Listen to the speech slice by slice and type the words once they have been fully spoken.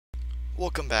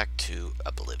Welcome back to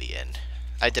Oblivion.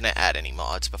 I didn't add any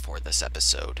mods before this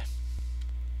episode.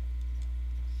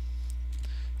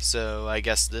 So I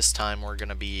guess this time we're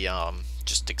gonna be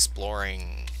just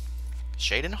exploring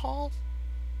Shadenhall?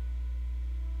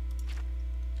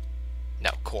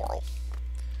 No, Chorrol.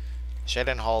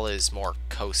 Shadenhall is more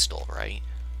coastal, right?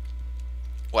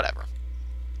 Whatever.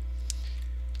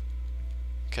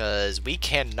 Because we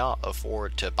cannot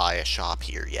afford to buy a shop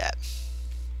here yet.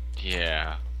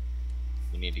 Yeah.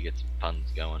 We need to get some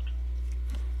funds going.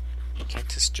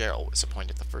 Countess Gerald was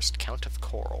appointed the first Count of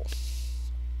Chorrol.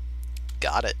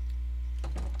 Got it.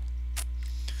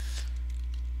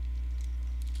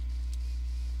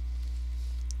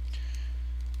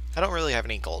 I don't really have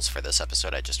any goals for this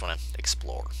episode, I just want to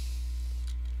explore.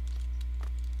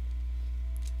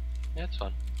 Yeah, it's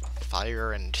fun.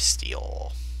 Fire and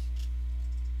steel.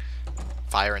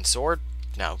 Fire and sword?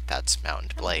 No, that's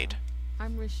Mountain Blade. Hello.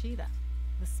 I'm Rashida,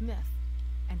 the smith,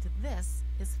 and this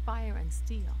is fire and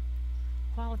steel.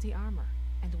 Quality armor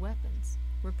and weapons.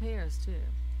 Repairs, too.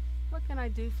 What can I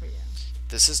do for you?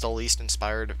 This is the least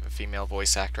inspired female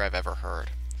voice actor I've ever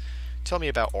heard. Tell me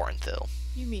about Orenthil.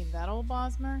 You mean that old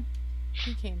Bosmer?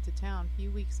 He came to town a few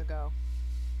weeks ago.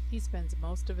 He spends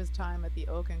most of his time at the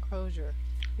Oak Enclosure.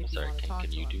 I'm sorry,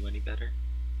 can you do any better?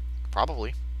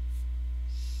 Probably.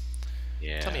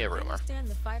 Yeah. Tell me a I rumor. understand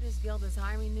the Fighters Guild is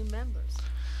hiring new members.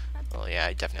 Well, yeah,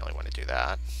 I definitely want to do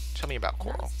that. Tell me about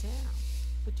Chorrol. Nice town,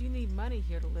 but you need money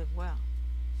here to live well.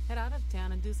 Head out of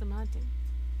town and do some hunting.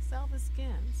 Sell the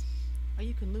skins, or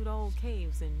you can loot old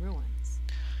caves in ruins.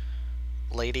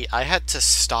 Lady, I had to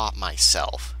stop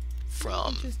myself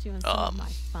from interest you in some of my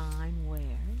fine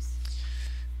wares.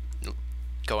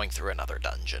 going through another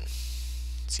dungeon.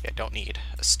 See, I don't need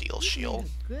a steel shield.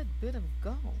 A good bit of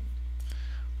gold.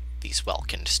 These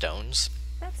Welkind stones.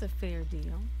 That's a fair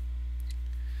deal.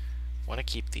 Want to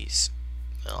keep these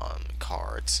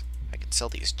cards. I could sell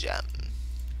these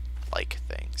gem-like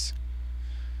things.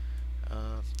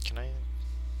 Can I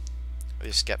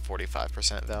just get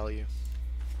 45% value?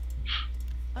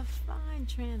 A fine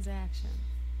transaction.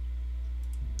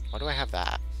 Why do I have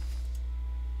that?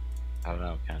 I don't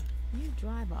know, Ken. You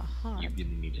drive a hard. You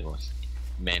really need to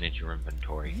manage your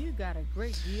inventory. You got a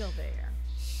great deal there.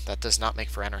 That does not make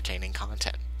for entertaining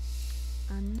content.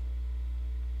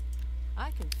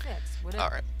 I can fix whatever.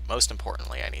 Alright, most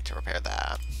importantly, I need to repair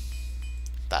that.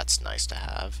 That's nice to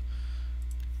have.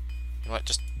 You know what,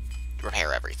 just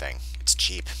repair everything. It's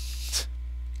cheap.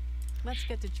 Let's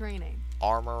get to training.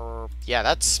 Armor, yeah,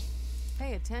 that's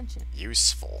Pay attention.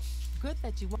 useful. Good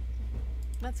that you want.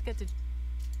 Let's get to.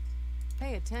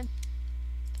 Pay attention.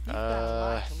 You've got a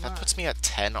lot to That learn. puts me at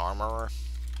 10 armor.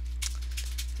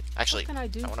 Actually, What can I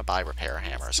do? want to buy repair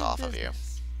hammers Let's do off of you.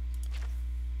 business.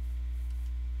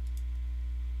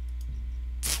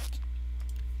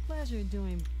 Pleasure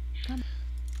doing. Come.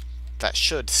 That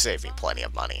should save me plenty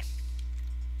of money.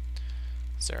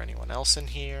 Is there anyone else in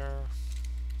here?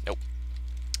 Nope.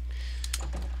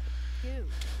 You.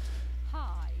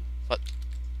 Hi. What?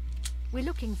 We're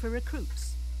looking for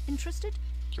recruits. Interested?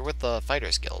 You're with the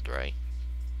Fighters Guild, right?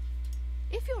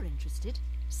 If you're interested,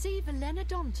 see Velena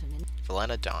Daunton in...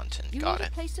 Velena Daunton, You got need it.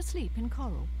 a place to sleep in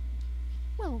Chorrol.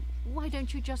 Well, why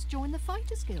don't you just join the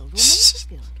Fighters Guild or Mages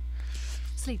Guild?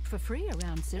 Sleep for free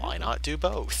around Cyril. Why not do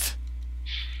both?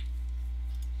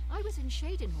 I was in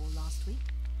Shadenhall last week,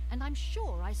 and I'm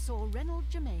sure I saw Reynold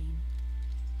Germain.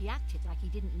 He acted like he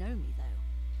didn't know me, though.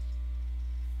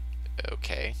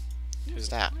 Okay. Yes, Who's it's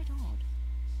that? quite odd.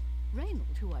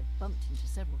 Reynold, who I've bumped into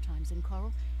several times in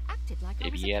Chorrol, acted like Maybe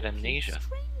I was he a had complete amnesia.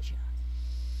 stranger.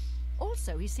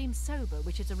 Also, he seems sober,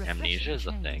 which is a refreshing Amnesia is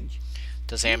a thing. change.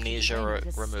 Does Usually amnesia Reynold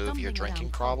is remove your stumbling drinking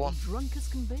around problem? Chorrol, drunk as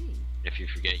can be. If you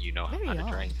forget, you know Very how to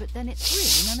odd, drink. but then it's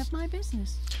really none of my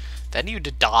business. Then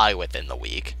you'd die within the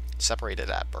week. Separated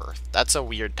at birth. That's a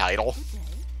weird title. Good day.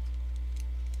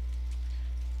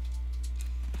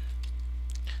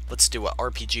 Let's do what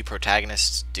RPG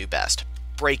protagonists do best.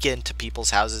 Break into people's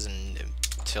houses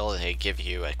until they give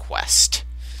you a quest.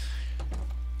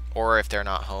 Or if they're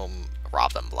not home,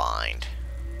 rob them blind.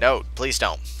 No, please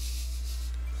don't.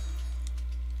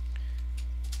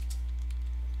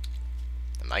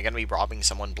 Am I gonna be robbing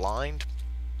someone blind?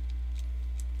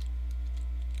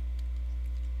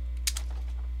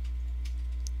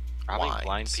 Robbing Wines.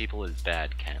 blind people is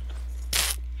bad, Ken.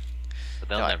 But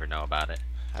they'll No, never know about it.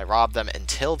 I rob them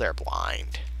until they're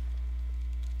blind.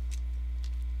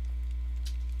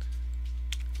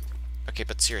 Okay,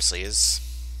 but seriously,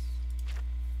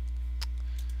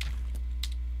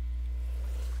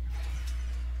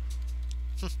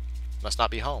 must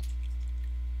not be home.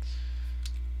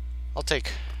 I'll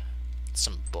take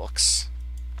some books.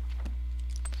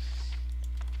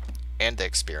 And the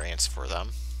experience for them.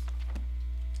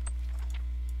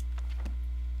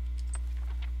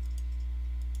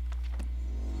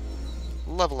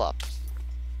 Level up.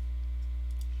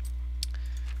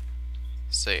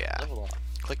 So yeah, Level up.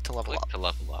 click to level Click up. to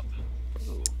level up.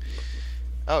 Ooh.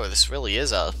 Oh, this really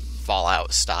is a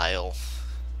Fallout style.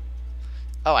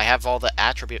 Oh, I have all the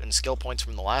attribute and skill points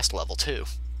from the last level too.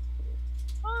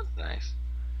 Oh, that's nice.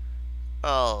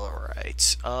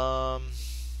 Alright,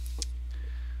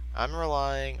 I'm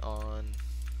relying on...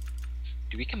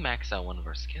 We can max out one of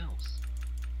our skills.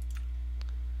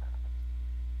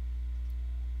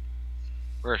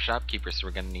 We're a shopkeeper, so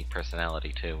we're gonna need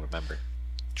personality too, remember.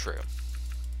 True.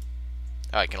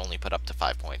 Oh, I can only put up to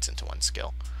 5 points into one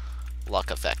skill. Luck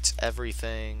affects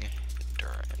everything.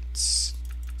 Endurance.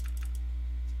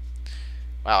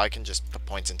 Wow, I can just put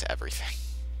points into everything.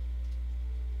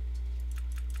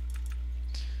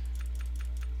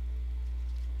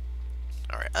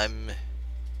 Alright,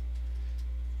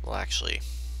 well, actually...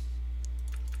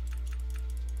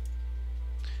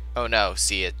 Oh no,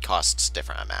 see, it costs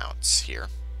different amounts here.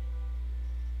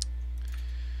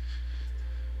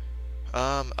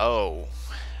 Oh,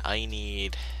 I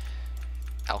need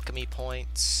alchemy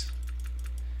points,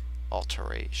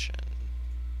 alteration,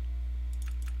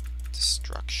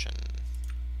 destruction,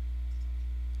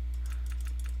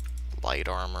 light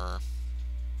armor.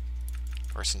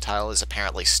 SenTineL is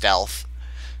apparently stealth.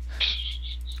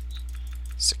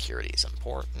 Security is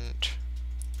important.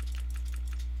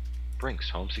 Brings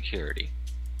home security.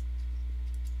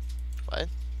 What?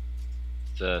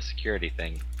 It's a security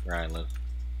thing where I live.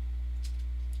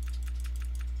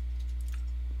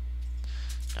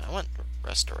 No, I want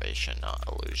restoration, not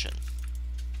illusion.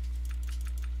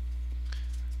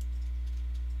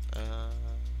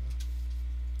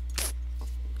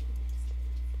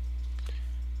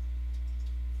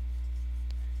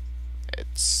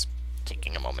 It's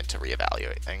taking a moment to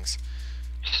reevaluate things.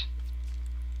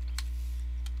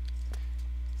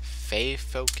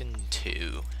 Feifoken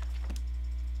 2.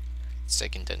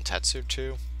 Seiken Dentetsu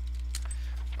 2.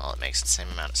 Well, it makes the same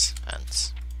amount of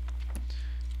sense.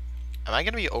 Am I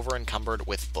going to be over-encumbered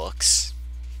with books?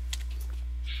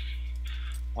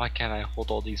 Why can't I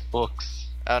hold all these books?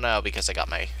 Oh no, because I got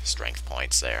my strength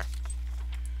points there.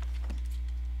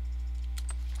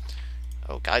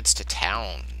 Oh, guides to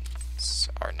towns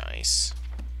are nice.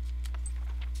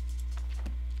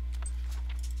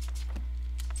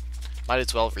 Might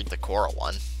as well read the Chorrol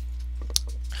one.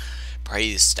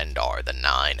 Praise Stendarr, the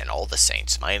Nine, and all the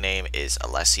saints. My name is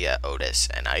Alessia Otis,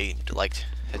 and I'd like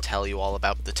to tell you all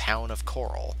about the town of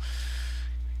Chorrol.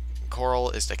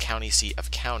 Chorrol is the county seat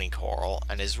of County Chorrol,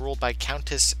 and is ruled by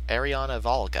Countess Ariana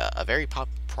Volga, a very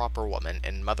proper woman,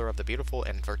 and mother of the beautiful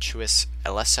and virtuous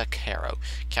Alessa Caro,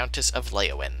 Countess of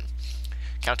Leowin.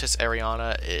 Countess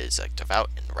Ariana is a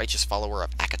devout and righteous follower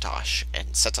of Akatosh,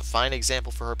 and sets a fine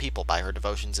example for her people by her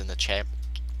devotions in the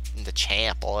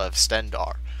chapel of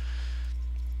Stendarr.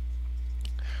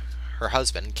 Her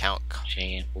husband, Count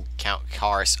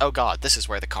Karis... Oh god, this is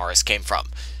where the Karis came from.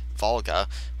 Volga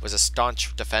was a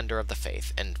staunch defender of the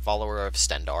faith and follower of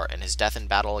Stendarr, and his death in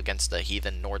battle against the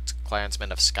heathen Nord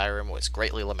clansmen of Skyrim was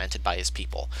greatly lamented by his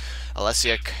people.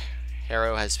 Alessia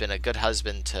Caro has been a good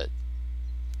husband to...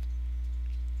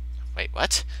 Wait,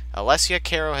 what? Alessia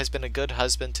Caro has been a good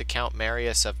husband to Count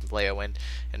Marius of Leowin,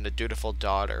 and a dutiful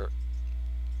daughter...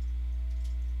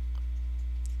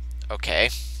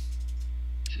 Okay.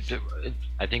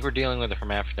 I think we're dealing with a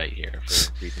hermaphrodite here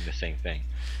for reading the same thing.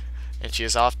 And she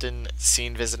is often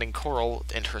seen visiting Chorrol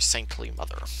and her saintly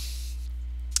mother.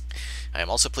 I am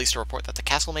also pleased to report that the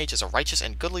castle mage is a righteous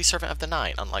and goodly servant of the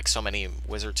Nine, unlike so many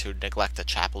wizards who neglect the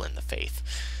chapel and the faith.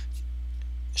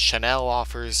 SenTineL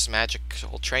offers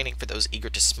magical training for those eager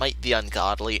to smite the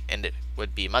ungodly, and it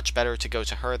would be much better to go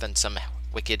to her than some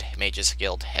wicked Mages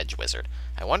Guild hedge wizard.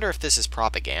 I wonder if this is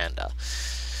propaganda.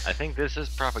 I think this is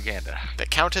propaganda. The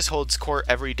Countess holds court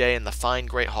every day in the fine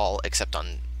Great Hall, except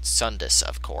on Sundays,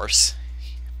 of course.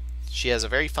 She has a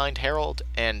very fine herald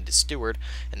and steward,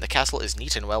 and the castle is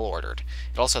neat and well ordered.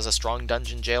 It also has a strong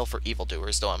dungeon jail for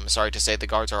evildoers, though I'm sorry to say the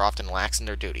guards are often lax in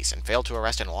their duties, and fail to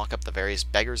arrest and lock up the various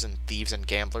beggars and thieves and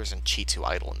gamblers and cheats who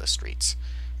idle in the streets.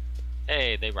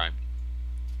 Hey, they rhyme.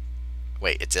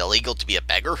 Wait, it's illegal to be a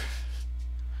beggar?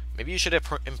 Maybe you should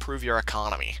improve your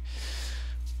economy.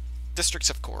 Districts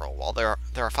of Chorrol. While there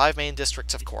are 5 main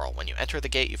districts of Chorrol. When you enter the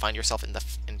gate, you find yourself in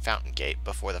Fountain Gate,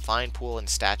 before the fine pool and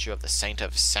statue of the Saint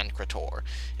of Sancretor,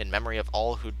 in memory of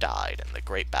all who died in the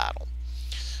great battle.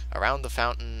 Around the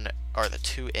fountain are the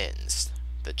 2 inns,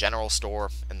 the general store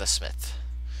and the smith.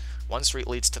 One street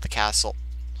leads to the castle,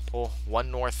 Chapel, one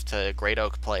north to Great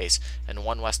Oak Place, and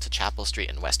one west to Chapel Street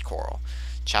in West Chorrol.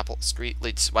 Chapel Street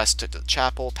leads west to the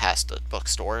chapel, past the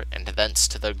bookstore, and thence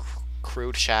to the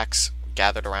crude shacks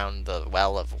gathered around the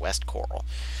well of West Chorrol.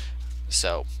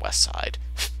 So, west side.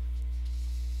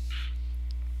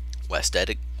 West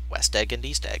Egg and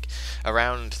East Egg.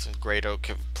 Around Great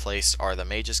Oak Place are the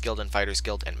Mages Guild and Fighters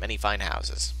Guild and many fine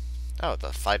houses. Oh,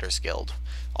 the Fighters Guild.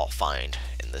 All find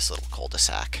in this little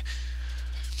cul-de-sac.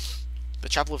 The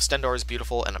Chapel of Stendarr is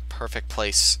beautiful and a perfect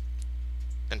place,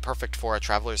 and perfect for a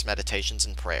traveler's meditations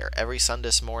and prayer. Every Sunday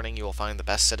morning you will find the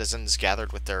best citizens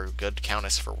gathered with their good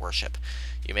countess for worship.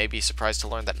 You may be surprised to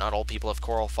learn that not all people of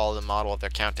Chorrol follow the model of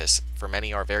their countess, for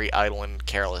many are very idle and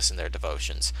careless in their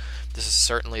devotions. This is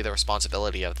certainly the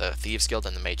responsibility of the Thieves Guild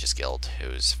and the Mages Guild,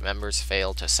 whose members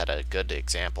fail to set a good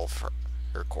example for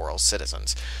Chorrol's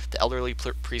citizens. The elderly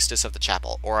priestess of the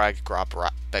chapel, Orag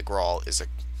Begral, is a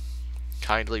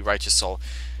kindly, righteous soul,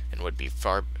 and would be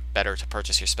far better to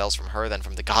purchase your spells from her than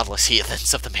from the godless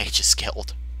heathens of the Mages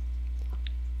Guild.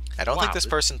 I don't think this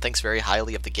person thinks very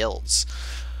highly of the guilds.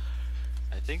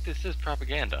 I think this is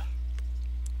propaganda.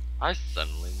 I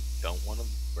suddenly don't want to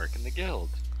work in the guild.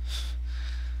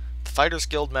 The Fighters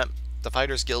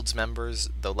Guild's members,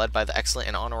 though led by the excellent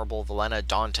and honorable Velena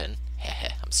Daunton,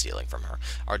 I'm stealing from her,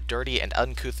 are dirty and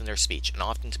uncouth in their speech, and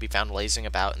often to be found lazing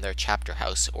about in their chapter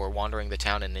house, or wandering the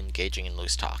town and engaging in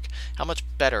loose talk. How much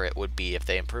better it would be if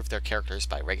they improved their characters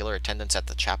by regular attendance at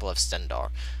the Chapel of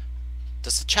Stendarr.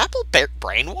 Does the chapel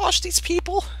brainwash these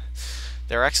people?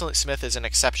 Their excellent smith is an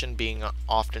exception, being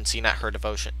often seen at her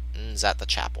devotions at the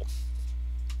chapel.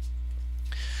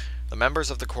 The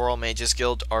members of the Chorrol Mages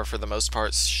Guild are for the most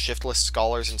part shiftless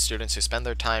scholars and students who spend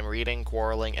their time reading,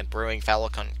 quarreling, and brewing foul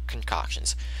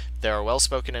concoctions. They are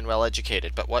well-spoken and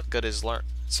well-educated, but what good is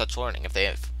such learning if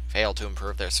they fail to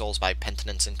improve their souls by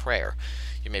penitence and prayer?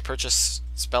 You may purchase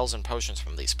spells and potions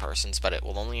from these persons, but it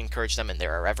will only encourage them in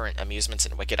their irreverent amusements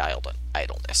and wicked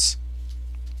idleness.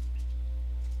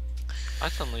 I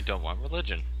suddenly don't want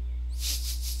religion.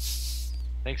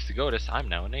 Thanks to Godus, I'm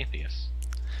now an atheist.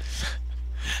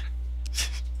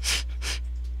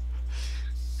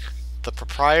 The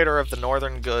proprietor of the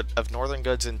Northern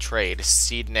Goods and Trade,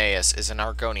 Sidneus, is an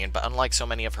Argonian, but unlike so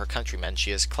many of her countrymen,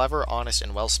 she is clever, honest,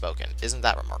 and well-spoken. Isn't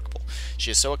that remarkable? She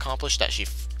is so accomplished that she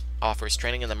offers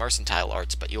training in the mercantile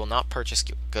arts, but you will not purchase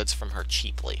goods from her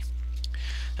cheaply.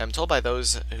 I am told by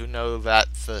those who know that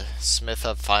the Smith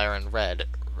of Fire and Red,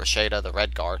 Rasheda the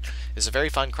Redguard, is a very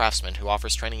fine craftsman who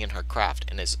offers training in her craft,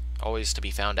 and is always to be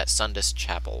found at Sunday's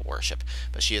chapel worship,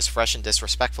 but she is fresh and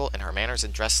disrespectful, and her manners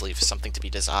and dress leave something to be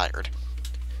desired.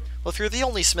 Well, if you're the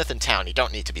only smith in town, you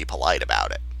don't need to be polite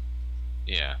about it.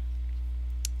 Yeah.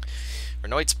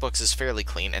 Renoit's books is fairly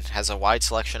clean, and has a wide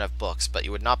selection of books, but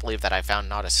you would not believe that I found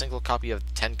not a single copy of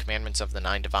the 10 Commandments of the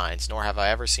 9 Divines, nor have I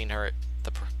ever seen her,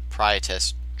 the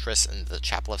proprietress, in the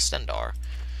Chapel of Stendarr.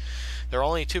 There are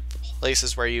only 2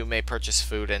 places where you may purchase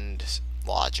food and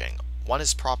lodging. One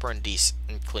is proper and decent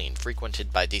and clean,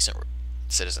 frequented by decent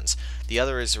citizens. The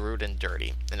other is rude and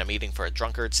dirty, and a meeting for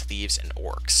drunkards, thieves, and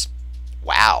orcs.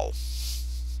 Wow.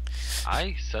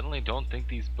 I suddenly don't think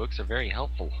these books are very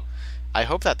helpful. I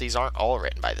hope that these aren't all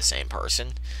written by the same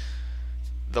person.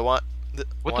 What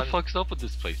the fuck's up with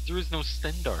this place? There is no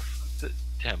Stendarr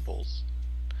temples.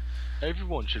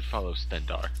 Everyone should follow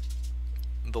Stendarr.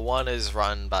 The one is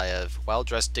run by a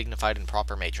well-dressed, dignified, and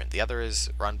proper matron. The other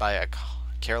is run by a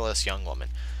careless young woman.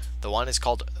 The one is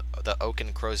called the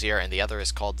Oaken Crozier, and the other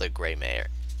is called the Grey Mare.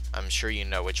 I'm sure you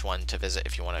know which one to visit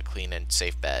if you want a clean and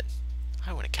safe bed.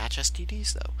 I want to catch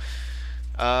STDs, though.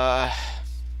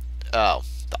 Oh,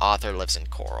 the author lives in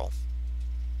Chorrol.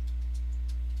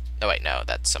 Oh, wait, no,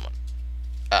 that's someone.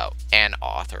 Oh, an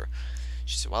author.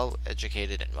 She's a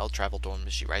well-educated and well-traveled woman.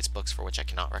 She writes books for which I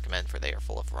cannot recommend, for they are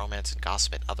full of romance and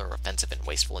gossip and other offensive and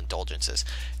wasteful indulgences,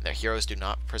 and their heroes do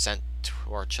not present to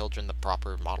our children the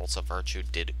proper models of virtue,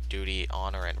 duty,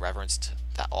 honor, and reverence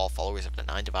that all followers of the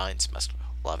 9 Divines must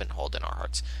love and hold in our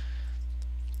hearts.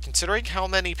 Considering how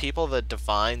many people the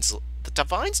Divines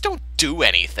don't do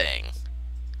anything.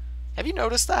 Have you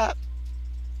noticed that?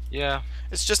 Yeah.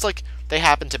 It's just like they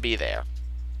happen to be there.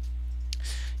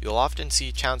 You'll often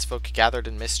see townsfolk gathered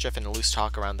in mischief and loose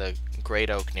talk around the Great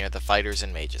Oak near the Fighters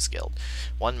and Mages Guild.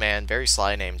 One man, very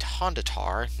sly, named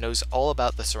Hondatar, knows all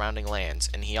about the surrounding lands,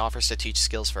 and he offers to teach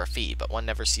skills for a fee, but one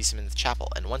never sees him in the chapel,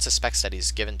 and one suspects that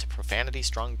he's given to profanity,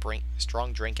 strong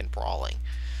drink, and brawling.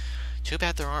 Too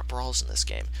bad there aren't brawls in this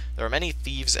game. There are many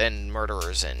thieves and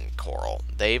murderers in Chorrol.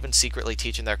 They even secretly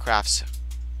teach in their crafts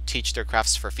teach their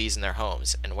crafts for fees in their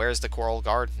homes. And where's the Chorrol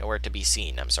guard? Nowhere to be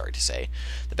seen, I'm sorry to say.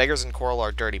 The beggars in Chorrol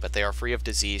are dirty, but they are free of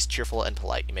disease, cheerful, and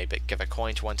polite. You may give a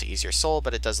coin to one to ease your soul,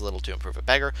 but it does little to improve a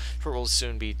beggar, for it will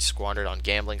soon be squandered on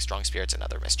gambling, strong spirits, and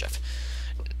other mischief.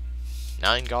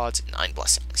 9 gods, 9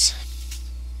 blessings.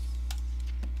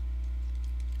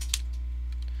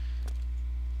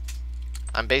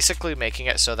 I'm basically making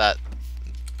it so that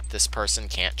this person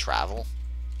can't travel.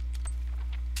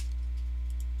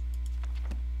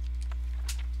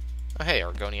 Oh hey,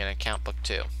 Argonian account book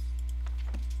 2.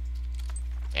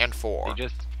 And 4.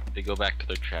 They go back to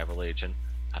their travel agent.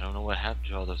 I don't know what happened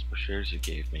to all those brochures you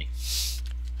gave me.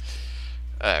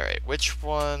 Alright, which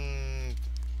one?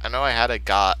 I know I had a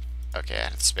okay, I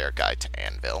had a spare guide to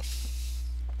Anvil.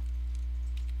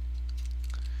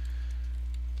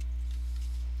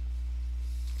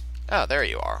 Oh, there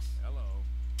you are. Hello.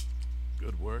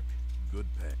 Good work, good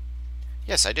pay.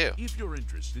 Yes, I do. If you're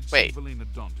interested, wait. Valina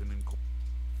Daunton in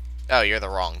Oh, you're the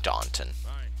wrong Daunton.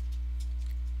 Fine.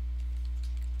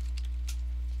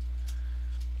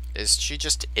 Is she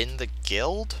just in the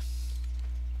guild?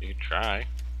 You can try.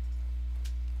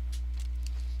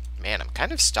 Man, I'm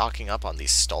kind of stocking up on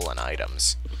these stolen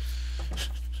items.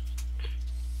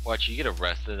 Watch, you get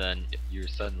arrested and you're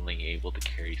suddenly able to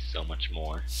carry so much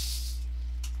more.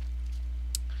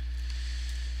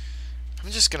 I'm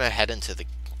just gonna head into the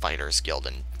Fighters Guild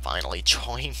and finally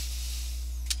join.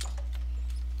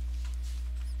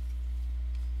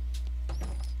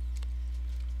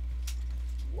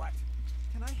 What?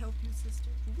 Can I help you, sister?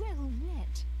 Well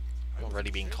met. I'm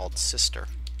already being called sister.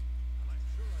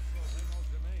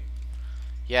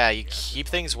 Yeah, you keep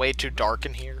things way too dark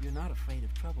in here. You're not afraid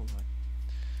of trouble, but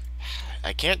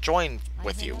I can't join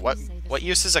with you. What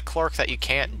use is a clerk that you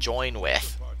can't join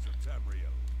with?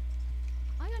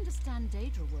 I understand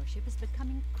Daedra worship is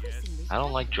becoming increasingly. I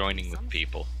don't like joining with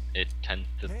people. It tends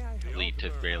to lead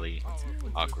to really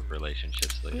awkward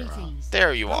relationships later on. Greetings.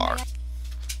 There you are.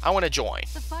 I want to join.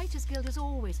 The Fighters Guild is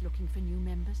always looking for new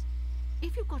members.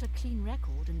 If you've got a clean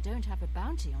record and don't have a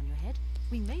bounty on your head,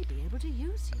 we may be able to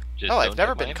use you. Just Oh, I've don't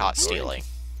never get my been caught inventory. stealing.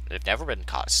 I've never been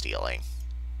caught stealing.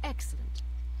 Excellent.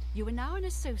 You are now an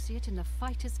associate in the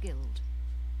Fighters Guild.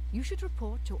 You should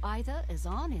report to either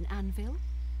Azan in Anvil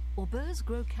or Burz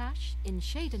Grocash in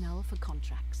SenTineL for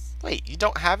contracts. Wait, you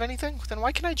don't have anything? Then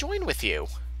why can I join with you?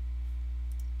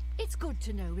 It's good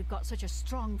to know we've got such a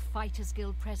strong Fighters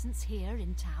Guild presence here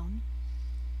in town.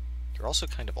 You're also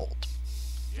kind of old.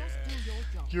 Just do your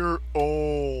job. You're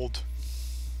old.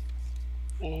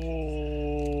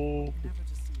 Oh. never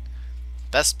to see him.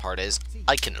 Best part is,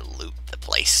 I can loot the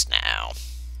place now.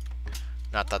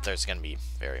 Not that there's gonna be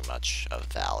very much of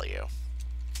value.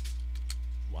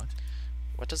 What?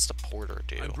 What does the porter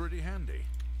do? I'm pretty handy.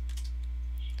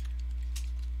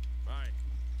 Fine.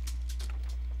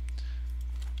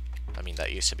 I mean,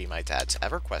 that used to be my dad's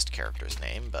EverQuest character's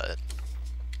name, but...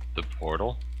 The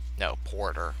portal? No,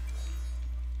 porter.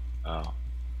 Oh.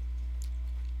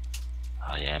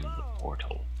 I am the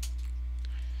portal.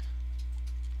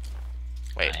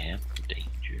 Wait, I am the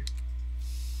danger.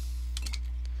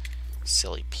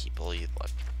 silly people, you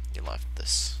left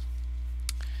this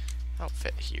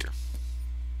outfit here.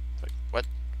 Wait, what?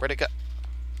 Where'd it go?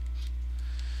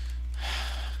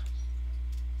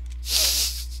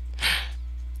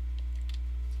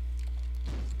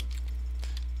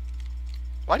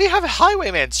 Why do you have a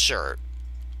highwayman's shirt?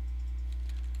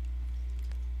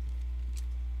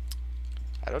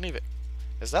 I don't even...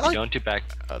 Is that They like... don't do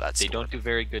Oh, that's They the don't word. do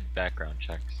very good background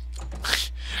checks.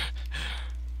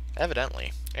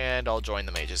 Evidently. And I'll join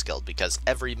the Mages Guild because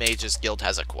every Mages Guild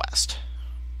has a quest.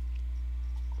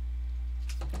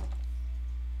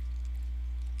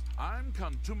 I'm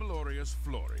Contumeliorius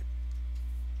Flori.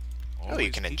 Oh,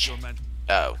 you can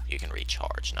Oh, you can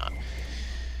recharge, not.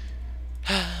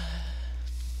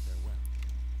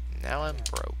 Now I'm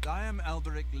broke. I am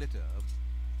Alberic Litter.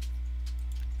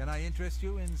 Can I interest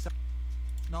you in some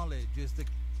knowledge? Is the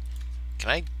Can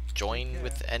I join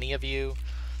with any of you?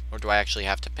 Or do I actually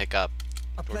have to pick up...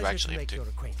 A Or do I pleasure to actually have make to... your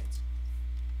acquaintance.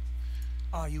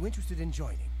 Are you interested in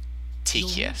joining? You'll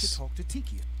need to Tikius. talk to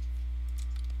Tikius.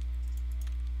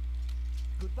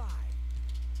 Goodbye.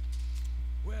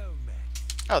 well met,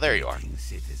 Oh, there you are.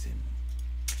 citizen.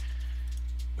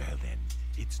 Well then,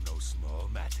 it's no small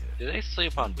matter. Do they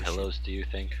sleep on pillows, do you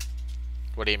think?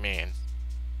 What do you mean?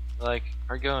 Like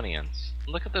Argonians.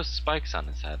 Look at those spikes on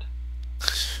his head.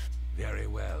 Very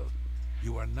well.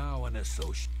 You are now an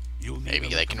associate. You'll need Maybe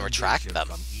a they can retract recommendation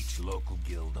them. from each local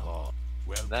guild hall.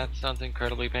 Well, That sounds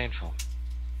incredibly painful.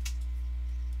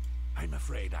 I'm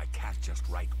afraid I can't just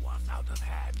write one out of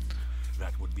hand.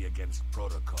 That would be against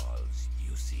protocols,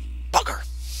 you see. Bugger!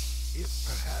 If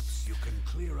perhaps you can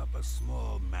clear up a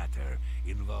small matter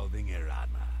involving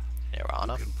Irana.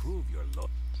 Irana? You can prove your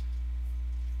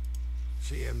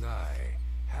She and I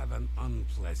have an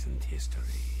unpleasant history.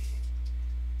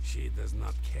 She does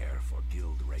not care for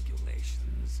guild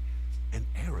regulations and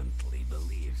errantly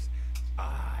believes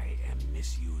I am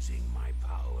misusing my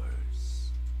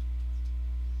powers.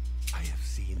 I have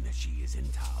seen that she is in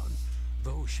town,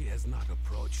 though she has not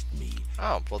approached me.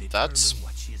 Oh, well, that's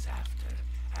what she's after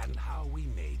and how we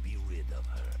may be rid of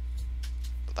her.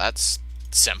 That's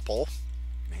simple.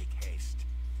 Make haste.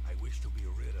 I wish to be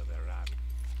rid of Iran.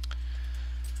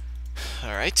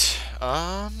 Alright,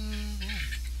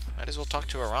 might as well talk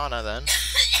to Arana then.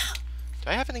 Do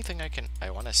I have anything I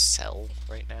want to sell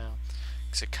right now?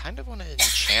 Because I kind of want to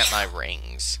enchant my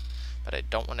rings, but I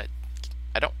don't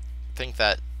think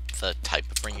that the type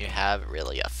of ring you have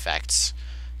really affects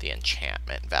the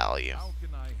enchantment value.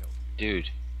 Dude.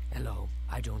 Hello,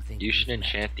 I don't think you should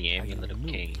enchant the Amulet of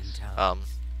Kings.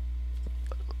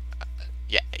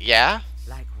 Yeah?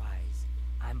 Likewise,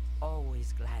 I'm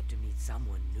always glad to meet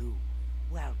someone new.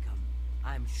 Welcome.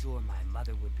 I'm sure my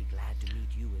mother would be glad to meet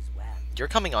you as well. You're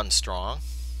coming on strong.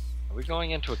 Are we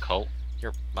going into a cult?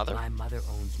 Your mother? My mother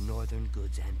owns Northern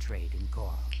Goods and Trade in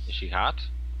Chorrol. Is she hot?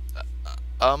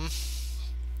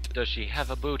 Does she have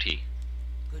a booty?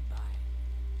 Goodbye.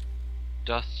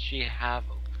 Does she have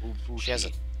a booty? She has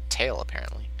a tail,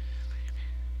 apparently.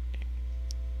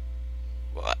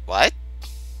 What?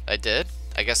 I did?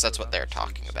 I guess that's what they're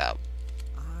talking about.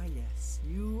 Ah, yes.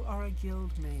 You are a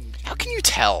guild mage. How can you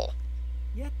tell?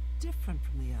 Yet different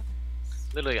from the others.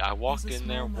 Literally, I walked in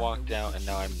there, walked out, and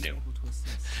now I'm new.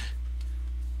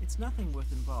 It's nothing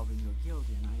worth involving your guild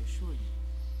in, I assure you.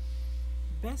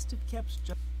 Best if kept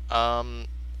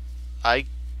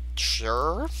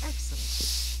Sure?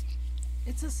 Excellent.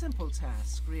 It's a simple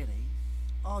task, really.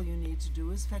 All you need to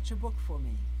do is fetch a book for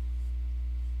me.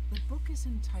 The book is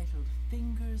entitled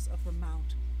Fingers of the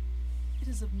Mountain. It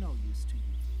is of no use to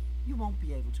you. You won't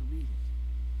be able to read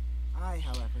it. I,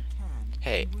 however, can.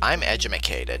 Hey, I'm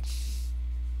educated.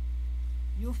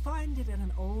 You'll find it in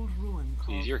an old ruin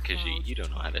called Please, you're Khajiit. You don't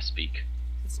know how to speak.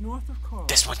 It's north of Chorrol.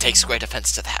 This one takes great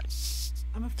offense to that.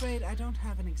 I'm afraid I don't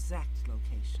have an exact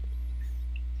location.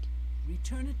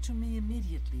 Return it to me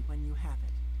immediately when you have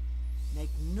it. Make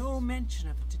no mention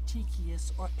of it to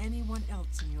Tychius or anyone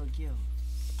else in your guild.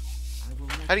 I will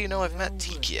make How do you know I've met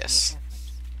Tychius?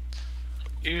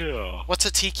 Yeah. What's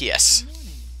a Tychius?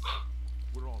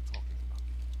 We're all talking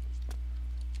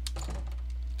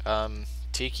about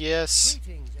Tychius?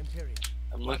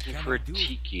 I'm looking for a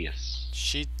Tychius.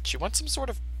 She wants some sort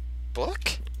of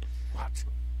book? What?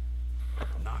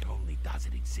 Not only does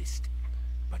it exist,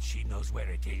 but she knows where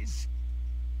it is.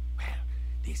 Well,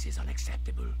 this is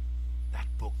unacceptable. That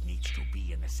book needs to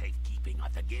be in the safekeeping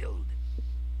of the guild.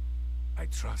 I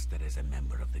trust that as a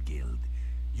member of the guild,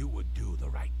 you would do the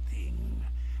right thing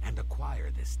and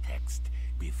acquire this text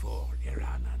before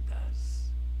Irana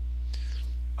does.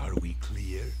 Are we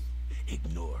clear?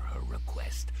 Ignore her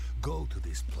request. Go to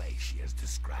this place she has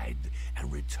described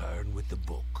and return with the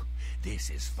book. This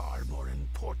is far more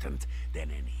important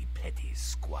than any petty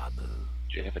squabble.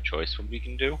 Do you have a choice what we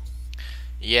can do?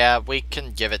 Yeah, we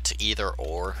can give it to either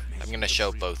or. I'm gonna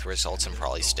show both results and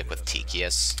probably stick with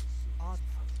Tychius.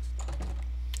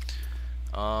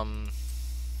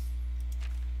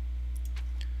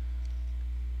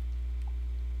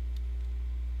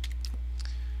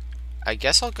 I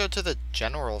guess I'll go to the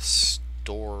general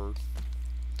store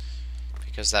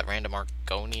because that random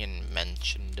Argonian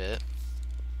mentioned it.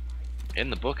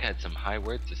 And the book had some high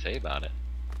words to say about it.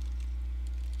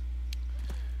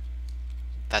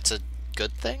 That's a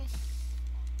good thing?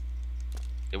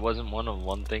 It wasn't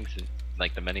one thing,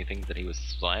 like the many things that he was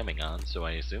slamming on, so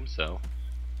I assume so.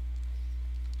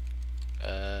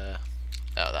 Oh,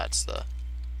 that's the...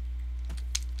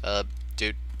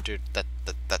 dude,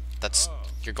 that's...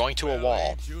 You're going to a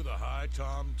wall. Ain't you the high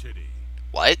Tom Titty?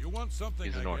 What? You want something,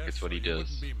 He's an orc, it's what he you does.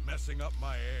 wouldn't be messing up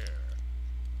my air.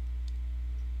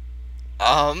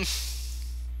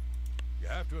 You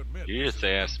have to admit, You just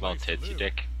say I smell tits, you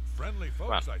dick. Friendly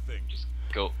folks, I think. Just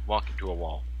go walk into a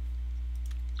wall.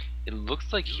 It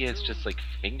looks like he has just like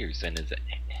fingers in his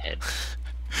head.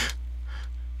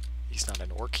 He's not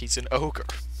an orc, he's an ogre.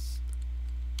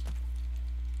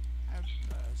 Have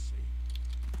mercy.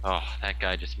 Oh, that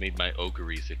guy just made my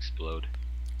ogres explode.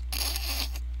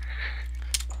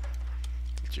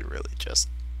 Did you really just...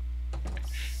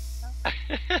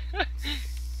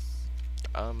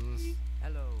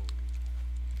 Hello.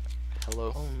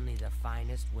 Hello? Only the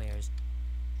finest wares.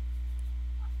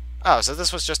 Oh, so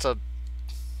this was just a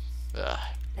Ugh.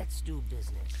 Let's do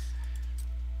business.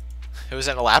 It was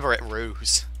an elaborate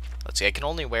ruse. Let's see, I can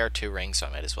only wear 2 rings, so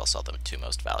I might as well sell the 2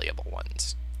 most valuable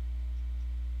ones.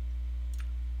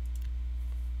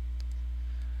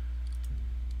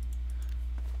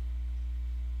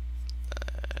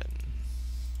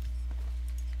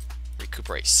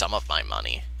 Recuperate some of my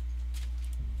money.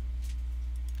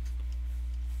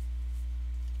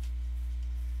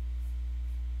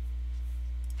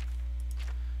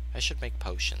 I should make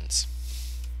potions.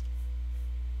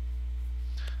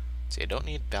 See, I don't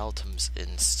need Baltum's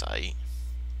Insight.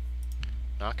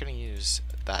 Not gonna use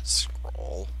that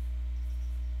scroll.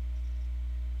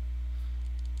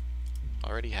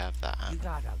 Already have that. You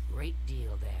got a great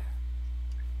deal there.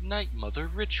 Night Mother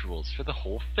rituals for the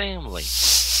whole family.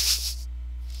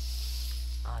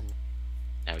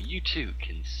 Now you too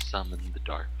can summon the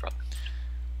Dark Brotherhood.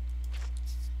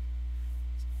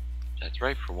 That's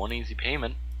right, for one easy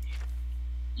payment,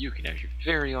 you can have your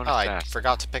very own assassin. I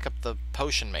forgot to pick up the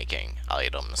potion making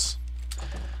items.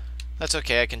 That's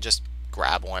okay, I can just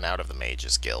grab one out of the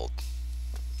Mages Guild.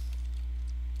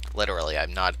 Literally, I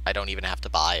don't even have to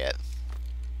buy it.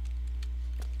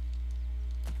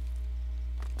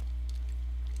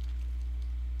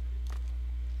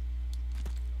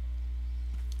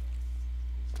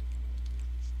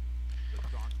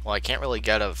 Well, I can't really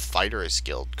get a Fighters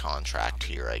Guild contract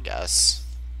here, I guess.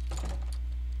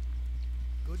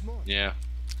 Yeah.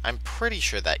 I'm pretty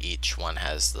sure that each one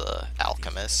has the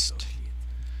Alchemist,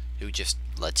 who just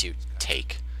lets you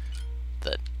take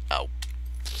the... oh,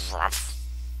 rough.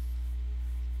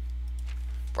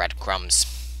 Breadcrumbs.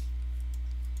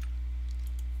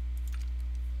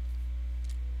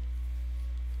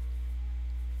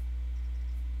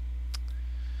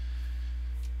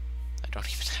 I don't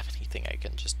even have anything I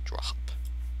can just drop.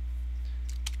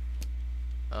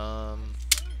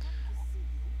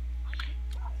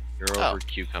 You're over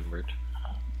cucumbered.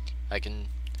 I can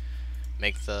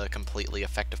make the completely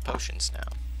effective potions now.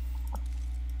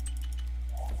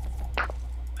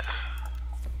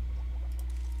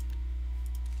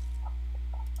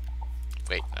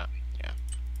 Wait, no, yeah.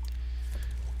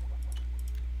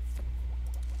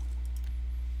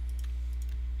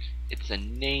 It's a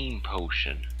name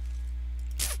potion.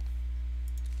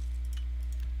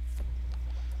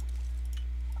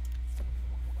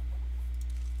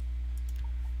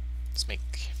 Let's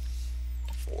make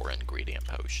 4 ingredient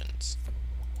potions.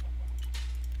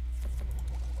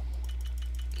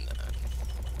 And then...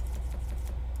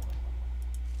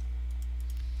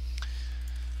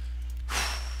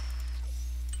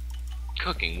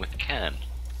 Cooking with Ken.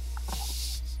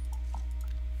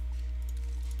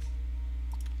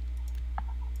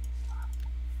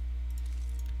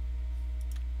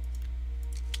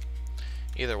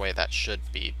 Either way, that should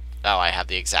be... oh, I have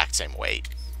the exact same weight.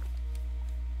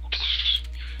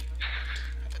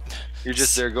 You're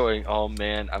just there going, oh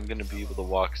man, I'm gonna be able to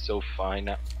walk so fine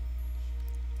now.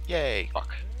 Yay!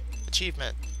 Fuck.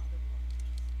 Achievement.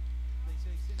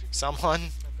 Someone.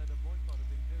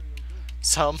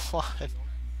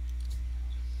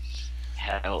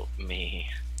 Help me.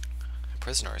 A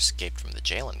prisoner escaped from the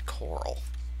jail in Chorrol.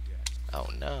 Oh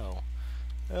no.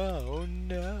 Oh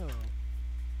no.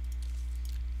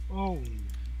 Oh.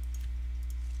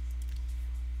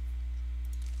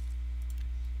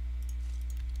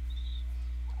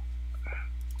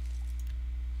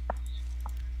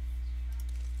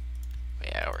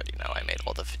 Yeah, I already know I made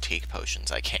all the fatigue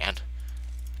potions I can.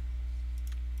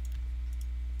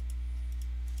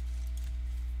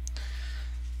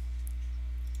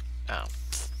 Oh.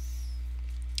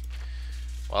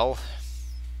 Well,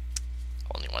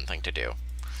 only one thing to do.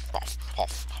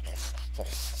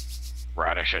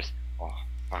 Radishes. Oh,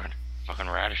 fucking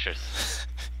radishes.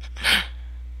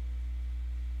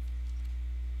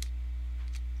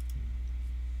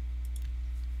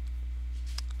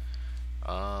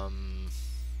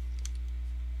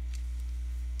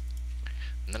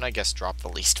 And then I guess drop the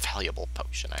least valuable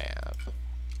potion I have.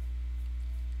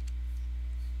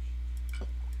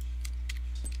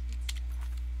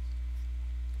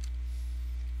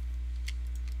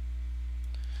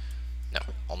 No,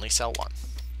 only sell one.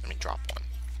 I mean, drop one.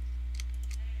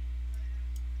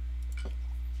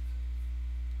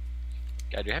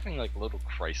 God, you're having like a little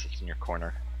crisis in your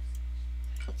corner.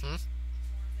 Hmm?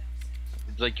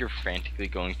 It's like you're frantically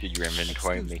going through your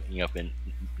inventory, making up in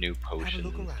new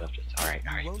potions and stuff. Just, alright,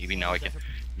 maybe now I can...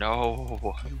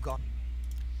 No!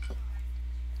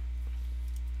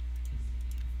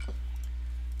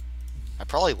 I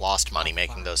probably lost money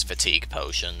making those fatigue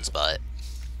potions, but...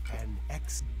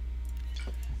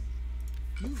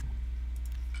 You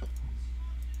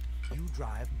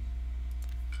drive.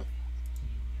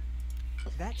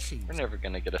 That seems. We're never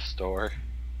gonna get a store.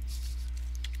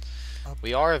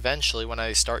 We are eventually when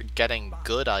I start getting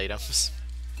good items.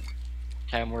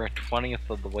 Cam, we're a 20th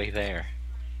of the way there.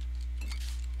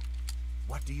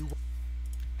 What do you want?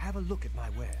 Have a look at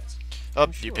my wares. Oh,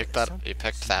 I'm sure you picked there's that. You something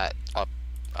picked to that up.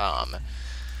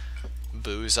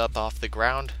 Booze up off the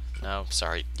ground. No,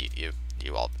 sorry. You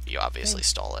obviously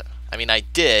stole it. I mean, I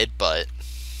did, but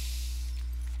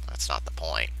that's not the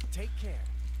point. Take care.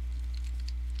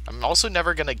 I'm also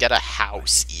never gonna get a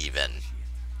house, even.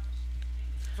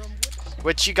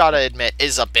 Which you gotta admit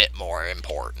is a bit more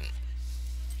important.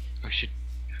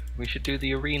 We should do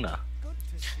the arena.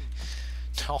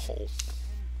 No.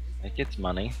 It gets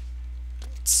money.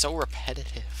 It's so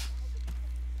repetitive.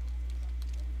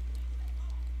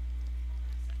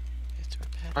 It's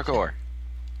repetitive. Parkour.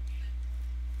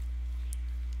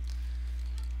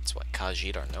 It's what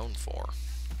Khajiit are known for.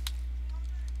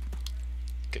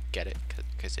 Get it?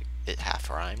 Because it half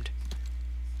rhymed.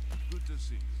 Good to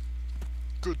see you.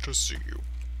 Good to see you.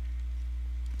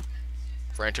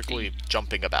 Frantically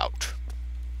jumping about.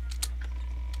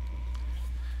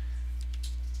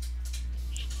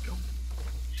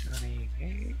 Johnny.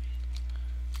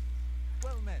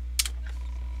 Well met.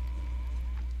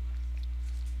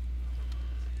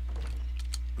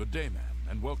 Good day, ma'am,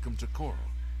 and welcome to Chorrol.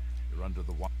 You're under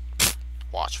the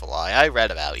Watchful eye. I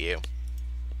read about you.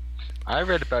 I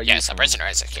read about you. Yes, a prisoner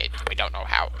as a kid. We don't know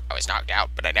how. I was knocked out,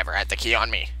 but I never had the key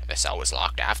on me. The cell was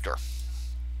locked after.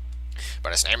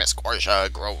 But his name is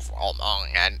Gorja Grove Almong,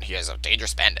 and he is a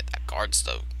dangerous bandit that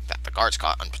the guards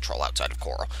caught on patrol outside of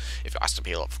Chorrol. If you ask the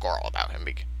people of Chorrol about him,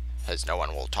 because no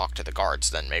one will talk to the guards,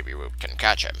 then maybe we can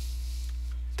catch him.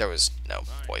 There was no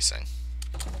voicing.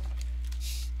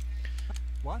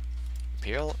 What?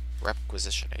 Imperial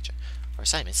Requisition Agent. Or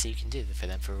assignments so you can do for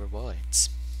them for rewards.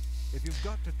 If you've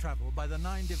got to travel by the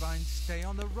 9 Divines, stay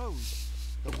on the road.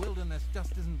 The wilderness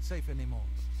just isn't safe anymore.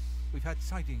 We've had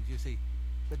sightings, you see.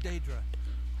 The Daedra.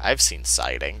 I've seen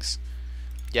sightings.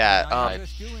 Yeah, I've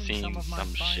seen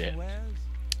some shit.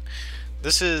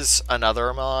 This is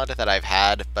another mod that I've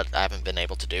had, but I haven't been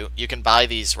able to do. You can buy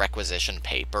these requisition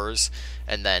papers,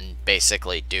 and then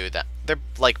basically do that. They're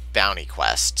like bounty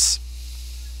quests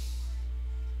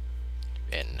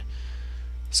in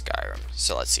Skyrim.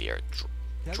 So let's see here.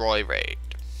 Droid raid.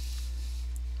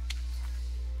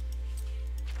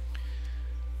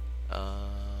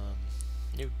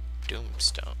 New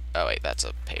Doomstone. Oh wait, that's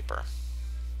a paper.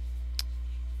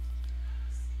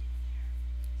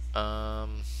 God,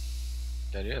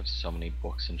 you have so many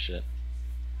books and shit.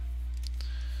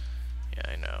 Yeah,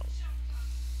 I know.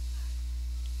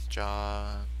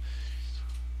 Josh?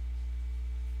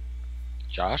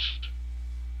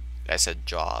 I said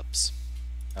jobs.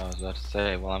 I was about to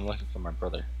say, well, I'm looking for my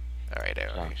brother. Alright, I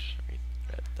already Josh. read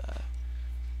that.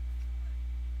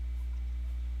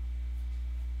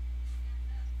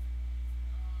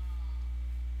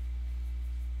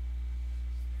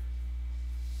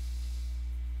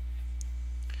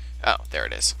 Oh, there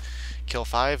it is. Kill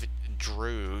 5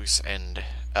 Drews and...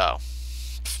 oh.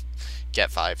 Get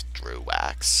 5 Drew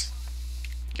wax.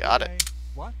 Got it.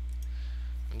 What?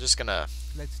 I'm just gonna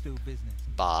Let's do business.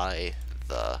 buy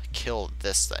the kill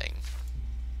this thing.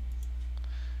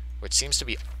 Which seems to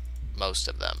be most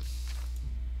of them.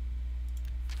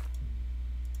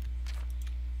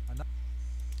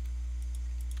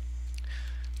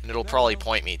 And it'll probably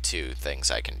point me to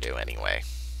things I can do anyway.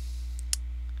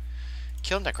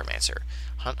 Kill Necromancer.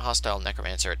 Hunt hostile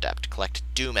Necromancer Adept. Collect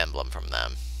Doom Emblem from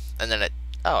them. And then it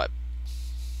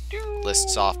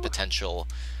lists off potential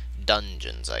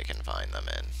dungeons I can find them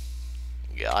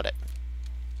in. Got it.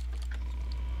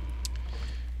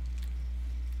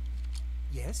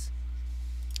 Yes?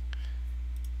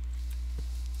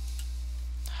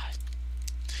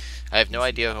 I have no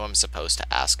idea who I'm supposed to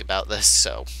ask about this,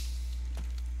 so...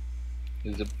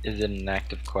 Is it an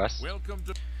active quest? Welcome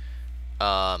to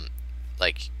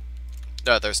like,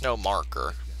 no, there's no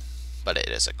marker, but it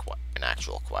is an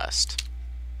actual quest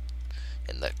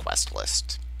in the quest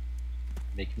list.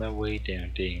 Make my way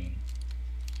down.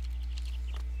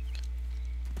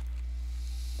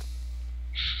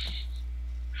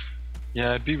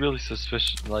 Yeah, I'd be really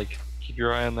suspicious. Like, keep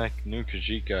your eye on that new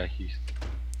Khajiit guy.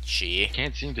 He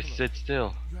can't seem to sit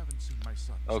still. You haven't seen my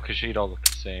son. Oh, Khajiit all look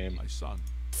the same. My son.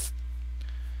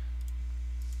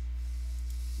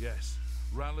 Yes,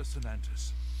 Rallus and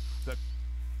Antus.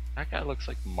 That guy looks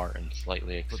like Martin,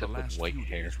 slightly, except with white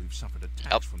hair. We've suffered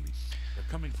attacks from the. They're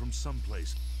coming from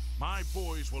someplace. My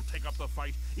boys will take up the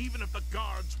fight, even if the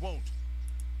guards won't.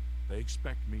 They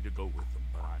expect me to go with them,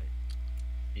 but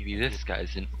maybe this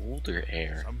guy's an older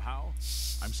heir. somehow,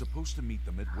 I'm supposed to meet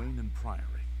them at Wayne and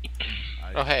Priory.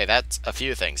 Oh, hey, that's a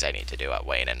few things I need to do at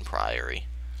Wayne and Priory.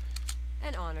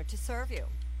 An honor to serve you.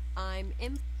 I'm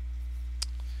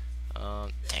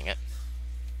Dang it.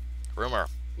 Rumor.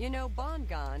 You know,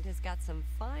 Bongond has got some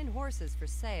fine horses for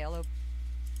sale.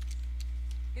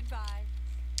 Goodbye.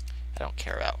 I don't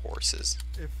care about horses.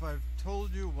 If I've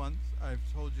told you once, I've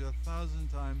told you 1,000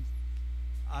 times.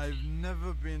 I've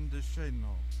never been to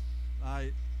SenTineL.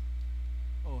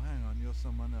 Oh, hang on, you're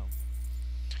someone else.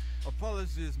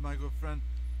 Apologies, my good friend.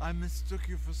 I mistook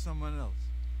you for someone else.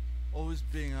 Always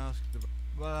being asked about.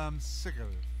 Well, I'm sick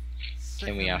of it.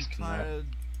 Can we ask him that? tired.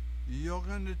 You're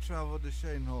going to travel to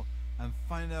SenTineL and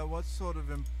find out what sort of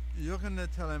you're going to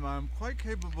tell him I'm quite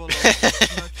capable of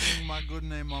nurturing my good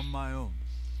name on my own.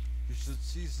 You should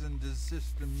cease and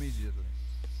desist immediately.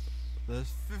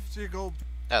 There's 50 gold.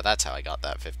 Oh, that's how I got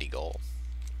that 50 gold.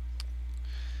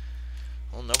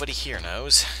 Well, nobody here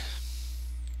knows.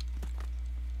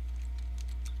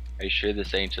 Are you sure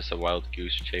this ain't just a wild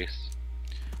goose chase?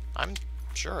 I'm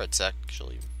sure it's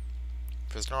actually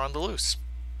prisoner on the loose.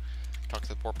 Talk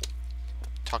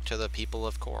to the people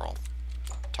of Chorrol.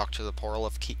 Talk to the Chorrol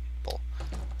of people.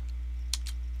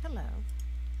 Hello.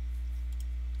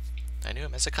 I knew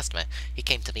him as a customer. He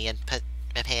came to me and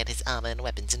prepared his armor and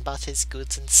weapons and bought his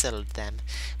goods and sold them.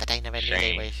 But I never knew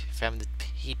they were from the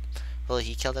people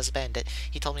he killed as a bandit.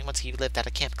 He told me once he lived at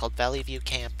a camp called Valley View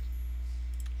Camp.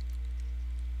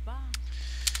 Bye.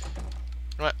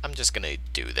 You know what? I'm just gonna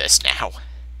do this now.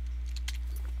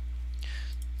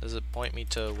 Does it point me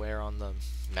to where on the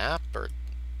map, or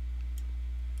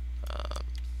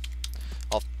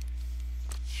I'll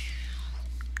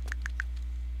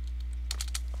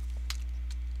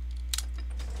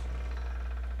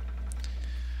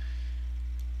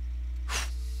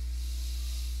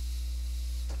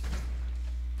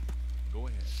Go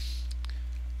ahead.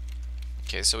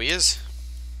 Okay, so he is.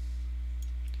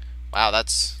 Wow,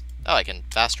 that's. Oh, I can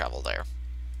fast travel there.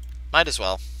 Might as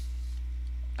well.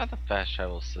 Not the fast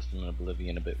travel system in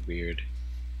Oblivion a bit weird.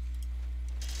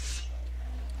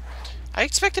 I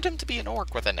expected him to be an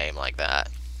orc with a name like that.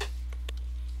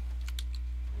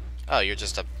 Oh, you're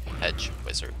just a hedge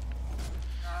wizard.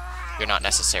 You're not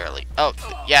necessarily. Oh,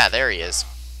 yeah, there he is.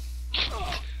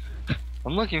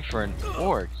 I'm looking for an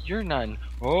orc. You're not an...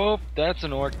 Oh, that's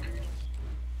an orc.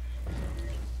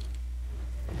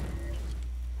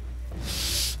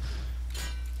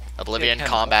 Oblivion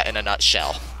combat in a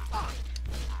nutshell.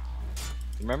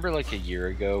 Remember like a year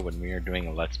ago when we were doing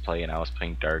a Let's Play and I was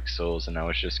playing Dark Souls and I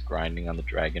was just grinding on the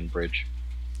Dragon Bridge?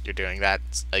 You're doing that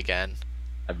again?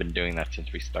 I've been doing that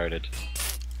since we started.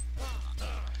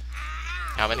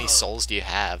 How many souls do you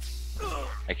have?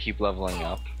 I keep leveling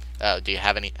up. Oh, do you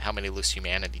have any? How many loose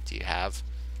humanity do you have?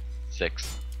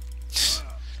 6.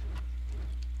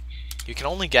 You can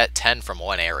only get 10 from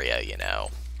one area, you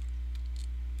know.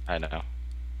 I know.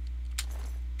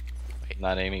 Wait.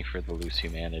 Not aiming for the loose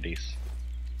humanities.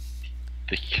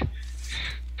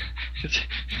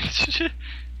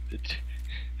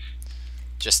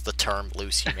 Just the term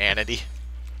loose humanity.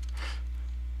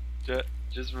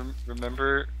 Just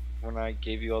remember when I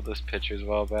gave you all those pictures a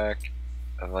while back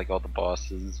of like all the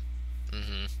bosses?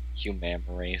 Mm-hmm. Human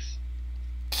race.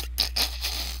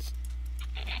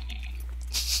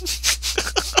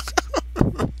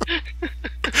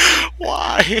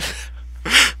 Why?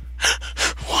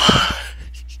 Why?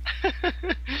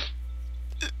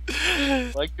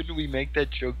 Why couldn't we make that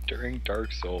joke during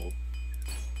Dark Souls?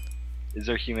 Is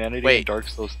there humanity in Dark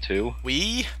Souls 2?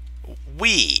 We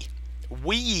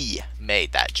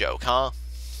made that joke, huh?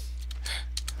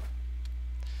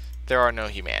 There are no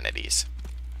humanities.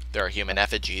 There are human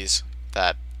effigies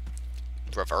that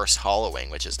reverse hollowing,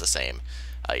 which is the same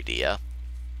idea.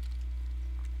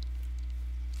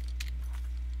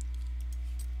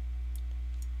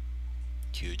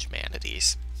 Huge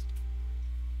manatees.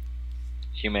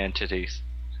 Humanities.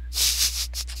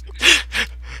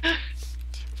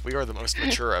 We are the most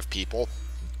mature of people.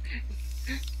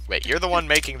 Wait, you're the one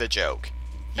making the joke.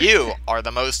 You are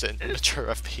the most immature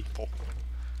of people.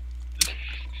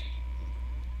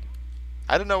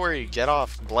 I don't know where you get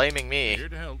off blaming me. Here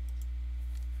to help.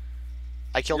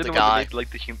 I killed You're the guy.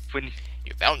 Like the when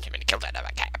You found him and killed him.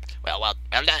 Well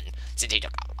done. Since he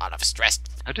took a lot of stress.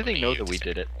 How do they know that we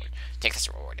did it? Take this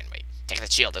reward and wait. Take the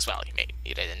shield as well. You may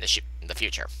need it in the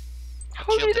future.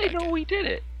 How do they know we did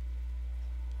it?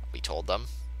 We told them.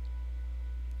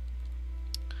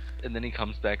 And then he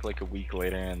comes back like a week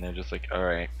later and they're just like,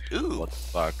 alright. Ooh. What the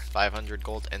fuck? 500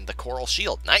 gold and the Chorrol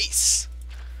shield. Nice!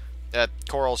 The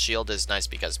Chorrol shield is nice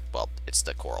because, well, it's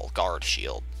the Chorrol guard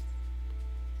shield.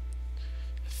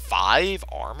 5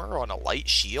 armor on a light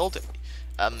shield?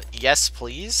 Yes,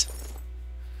 please.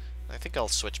 think I'll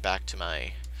switch back to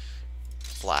my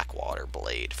Blackwater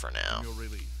blade for now.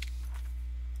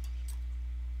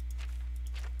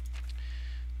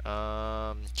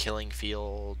 Killing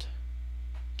field,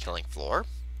 killing floor?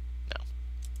 No.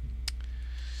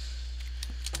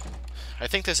 I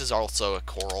think this is also a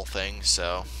Chorrol thing,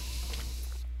 so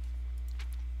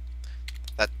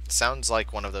that sounds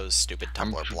like one of those stupid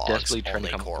Tumblr blogs, only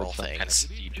Chorrol things. Kind of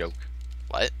sea joke.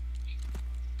 What?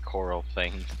 Chorrol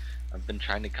things. I've been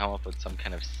trying to come up with some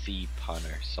kind of sea pun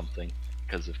or something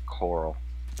because of Chorrol.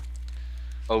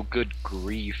 Oh, good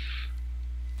grief.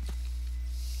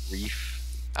 Reef.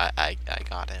 I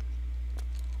got it.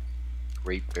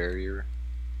 Great Barrier.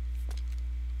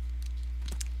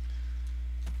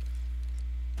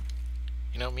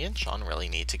 You know, me and Sean really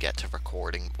need to get to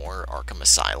recording more Arkham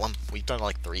Asylum. We've done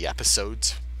like 3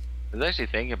 episodes. I was actually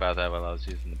thinking about that while I was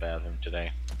using the bathroom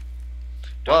today.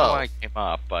 Don't know why it came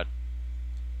up, but...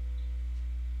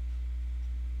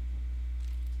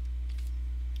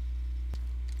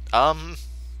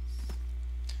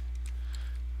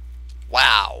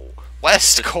 Wow.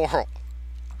 West Chorrol.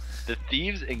 The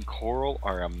thieves in Chorrol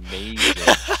are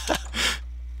amazing.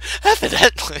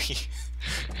 Evidently.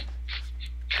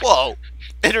 Whoa.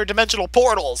 Interdimensional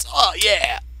portals. Oh,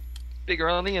 yeah. Bigger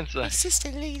on the inside. My sister,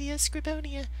 Lady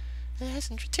Scribonia,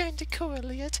 hasn't returned to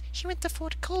Chorrol yet. She went to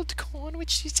Fort Coldcorn,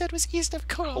 which she said was east of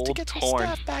Chorrol, to get her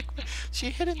staff back. She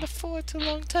hid in the fort a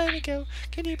long time ago.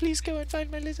 Can you please go and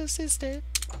find my little sister?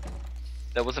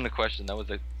 That wasn't a question, that was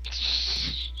a...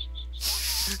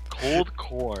 Cold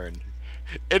corn.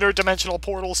 Interdimensional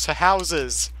portals to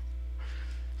houses.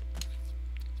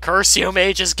 Curse you,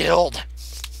 Mages Guild.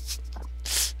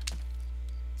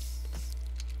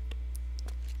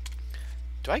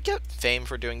 Do I get fame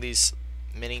for doing these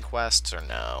mini quests or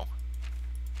no?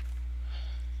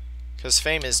 Because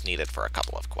fame is needed for a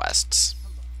couple of quests.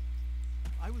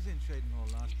 I was in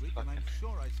Shadenhall last week, and I'm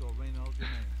sure I saw Reynald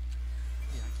Germain.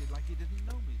 He acted like he didn't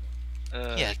know me,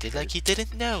 though. He acted like he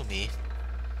didn't know me.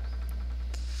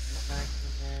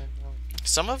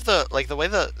 Some of the, like, the way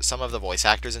that some of the voice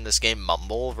actors in this game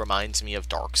mumble reminds me of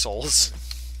Dark Souls.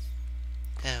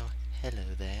 Oh, hello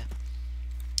there.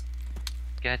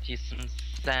 Got you some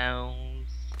sounds.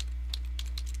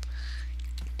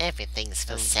 Everything's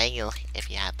for sale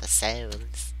if you have the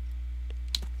sounds.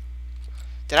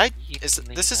 Did I...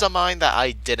 This is a mine that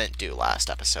I didn't do last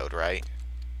episode, right?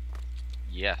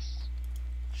 Yes.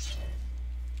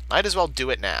 Might as well do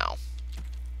it now.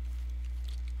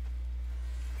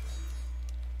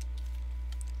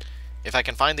 If I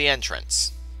can find the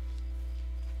entrance.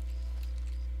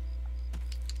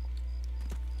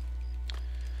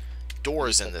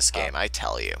 Doors in this game, I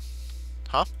tell you.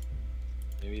 Huh?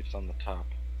 Maybe it's on the top.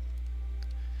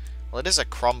 Well, it is a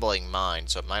crumbling mine,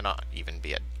 so it might not even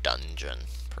be a dungeon,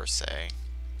 per se.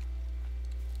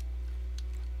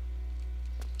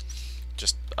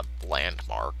 Just a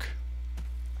landmark.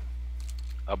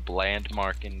 A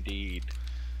landmark indeed.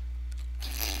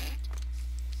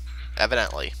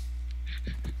 Evidently.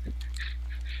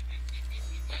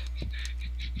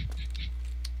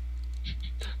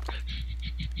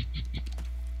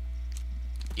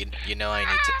 You know I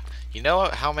need to... You know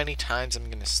how many times I'm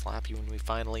gonna slap you when we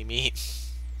finally meet?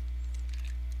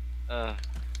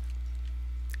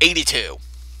 82!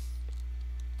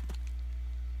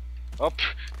 Oh,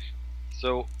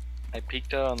 so I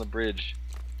peeked out on the bridge,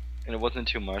 and it wasn't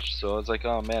too much, so I was like,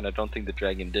 oh man, I don't think the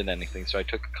dragon did anything, so I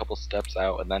took a couple steps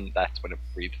out, and then that's when it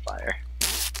breathed fire.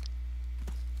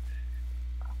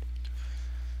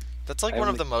 That's like one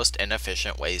of the most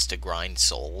inefficient ways to grind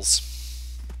souls.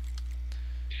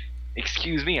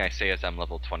 Excuse me, I say as I'm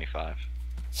level 25.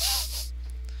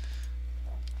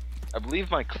 I believe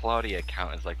my Claudia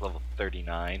account is like level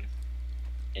 39.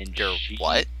 And your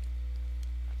what?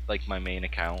 Like my main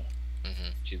account.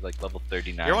 She's like level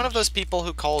 39. You're one of those people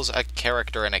who calls a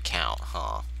character an account,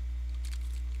 huh?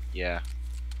 Yeah.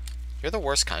 You're the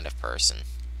worst kind of person.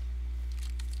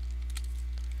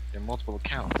 There are multiple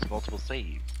accounts, multiple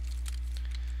saves.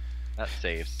 Not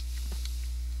saves.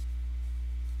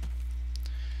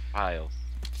 Files.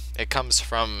 It comes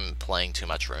from playing too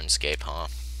much RuneScape, huh?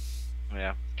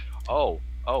 Yeah. Oh,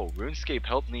 RuneScape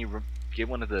helped me get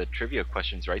one of the trivia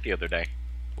questions right the other day.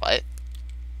 What?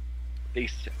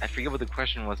 I forget what the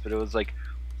question was, but it was like,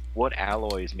 what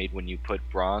alloy is made when you put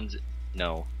bronze?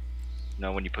 No,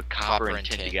 when you put copper and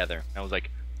tin together. I was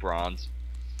like, bronze.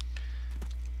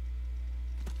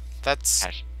 That's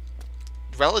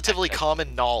relatively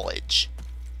common knowledge.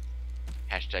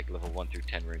 Hashtag level 1 through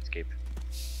 10 RuneScape.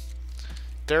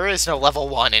 There is no level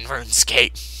 1 in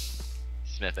RuneScape.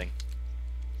 Smithing.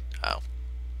 Oh.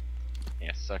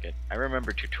 Yeah, suck it. I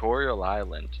remember Tutorial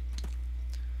Island.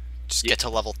 Just get to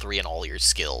level 3 in all your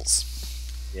skills.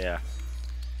 Yeah.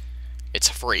 It's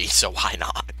free, so why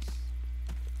not?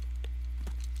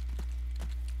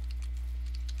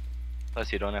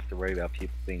 Plus, you don't have to worry about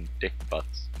people being dick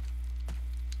butts.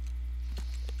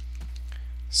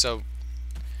 So,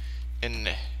 in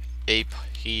AP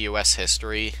US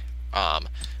history,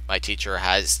 my teacher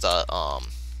has the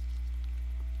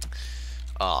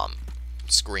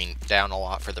screen down a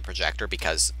lot for the projector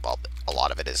because, well, a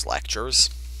lot of it is lectures.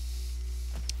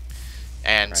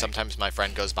 And sometimes my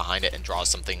friend goes behind it and draws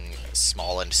something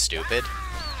small and stupid.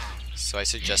 So I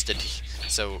suggested,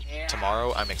 so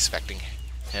tomorrow I'm expecting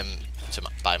him to,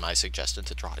 by my suggestion,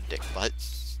 to draw a dick butt.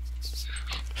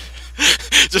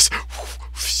 Just,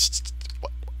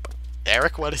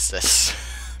 Eric, what is this?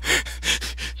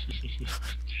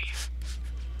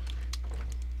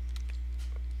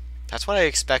 That's what I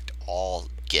expect all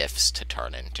GIFs to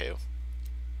turn into.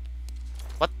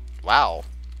 What? Wow.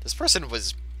 This person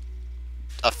was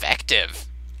effective.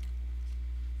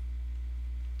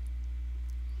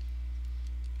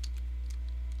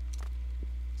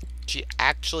 She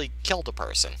actually killed a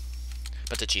person.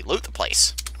 But did she loot the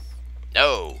place?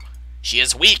 No. She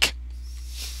is weak.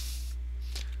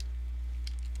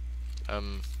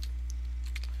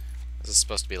 This is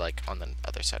supposed to be like on the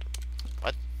other side.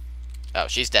 What? Oh,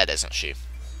 she's dead, isn't she?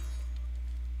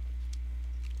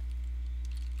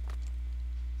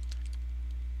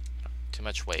 Too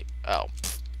much weight. Oh.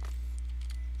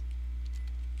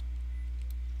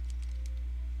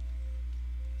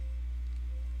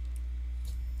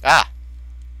 Ah!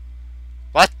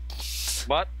 What?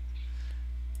 What?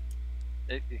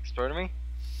 It exploded me?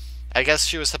 I guess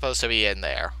she was supposed to be in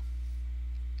there.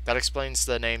 That explains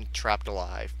the name Trapped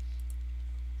Alive.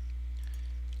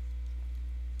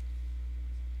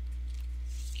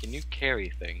 Can you carry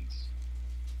things?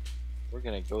 We're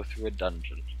gonna go through a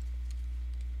dungeon.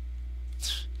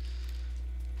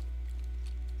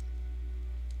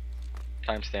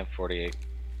 Timestamp 48.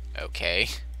 Okay.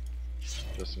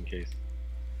 Just in case.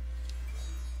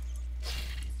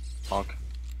 Honk.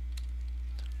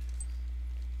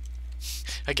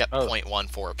 I get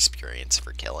 0.14 experience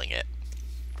for killing it.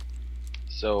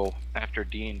 So, after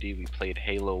D&D we played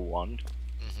Halo 1.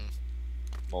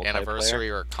 Anniversary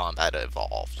or Combat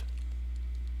Evolved?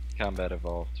 Combat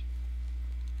Evolved.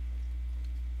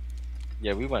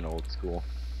 Yeah, we went old school.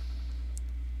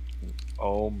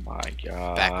 Oh my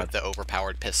god. Back with the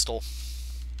overpowered pistol.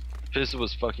 Pistol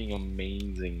was fucking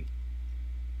amazing.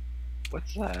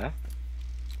 What's that?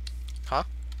 Huh?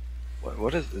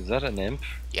 What is that an imp?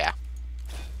 Yeah.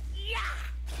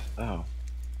 Oh. I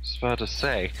was about to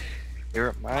say, it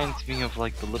reminds me of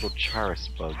like the little Charis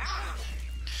bugs.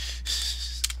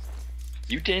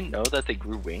 You didn't know that they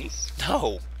grew wings?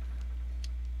 No.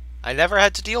 I never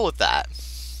had to deal with that.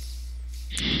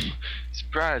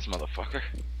 Surprise, motherfucker.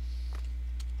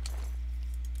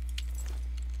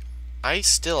 I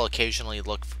still occasionally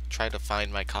try to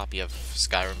find my copy of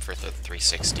Skyrim for the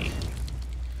 360.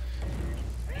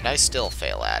 And I still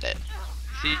fail at it.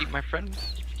 See, my friend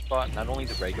bought not only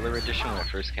the regular edition when it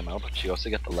first came out, but she also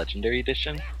got the legendary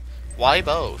edition. Why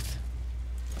both?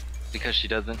 Because she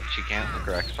can't hook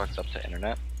her Xbox up to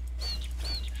internet.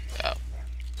 Oh.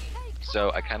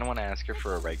 So I kind of want to ask her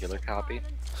for a regular copy.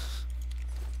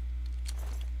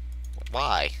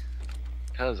 Why?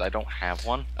 Because I don't have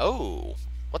one. Oh.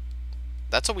 What?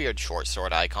 That's a weird short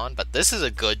sword icon, but this is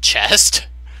a good chest.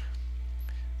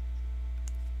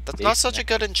 That's not such a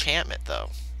good enchantment,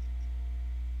 though.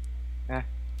 Eh.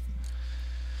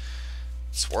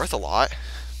 It's worth a lot.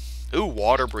 Ooh,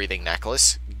 water breathing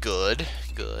necklace. Good,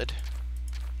 good.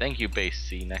 Thank you, base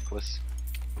C necklace.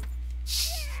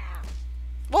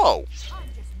 Whoa!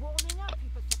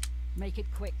 Make it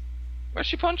quick. Why's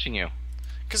she punching you?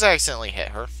 Because I accidentally hit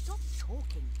her. Stop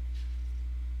talking.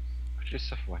 Put your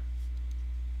stuff away.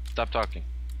 Stop talking.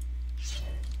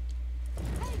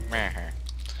 What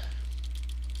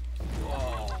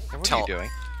are you doing?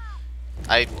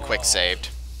 I quick saved.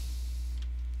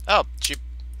 Oh, she...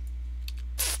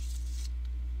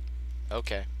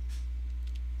 Okay.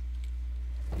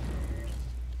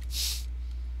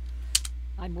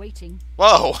 I'm waiting.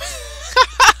 Whoa!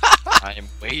 I am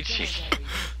waiting.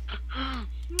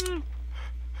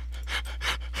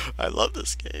 I love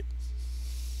this game.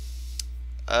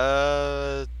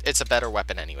 It's a better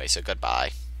weapon anyway, so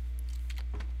goodbye.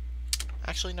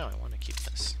 Actually, no, I want to keep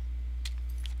this.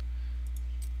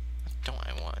 What don't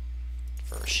I want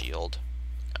for a shield?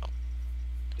 No.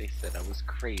 They said I was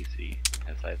crazy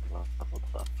as I leveled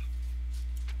up.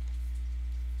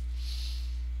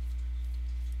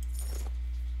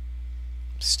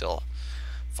 Still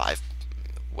 5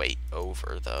 weight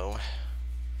over, though.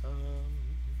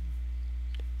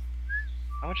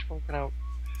 How much more can I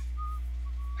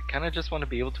kind of just want to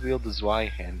be able to wield the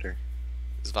Zweihander.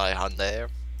 Zweihander.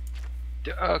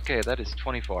 Okay, that is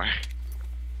 24.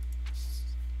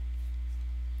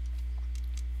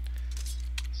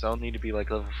 So I'll need to be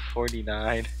like level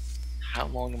 49. How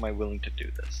long am I willing to do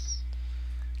this?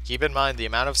 Keep in mind, the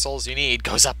amount of souls you need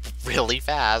goes up really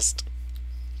fast.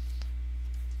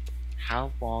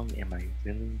 How long am I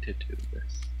willing to do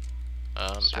this?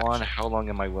 actually, Swan, how long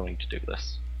am I willing to do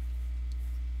this?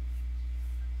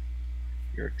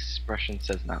 Your expression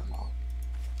says not long.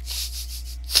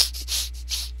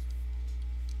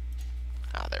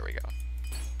 Ah, there we go.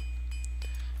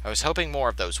 I was hoping more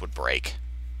of those would break.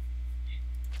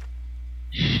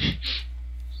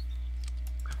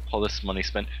 All this money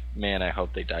spent. Man, I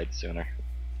hope they died sooner.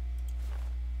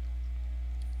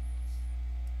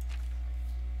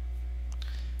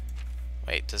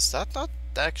 Wait, does that not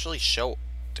actually show...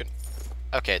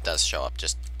 Okay, it does show up,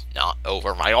 just not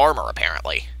over my armor,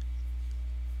 apparently.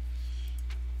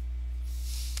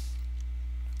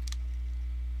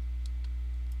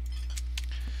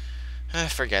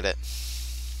 Forget it.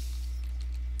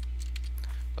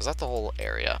 Was that the whole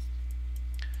area?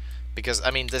 Because,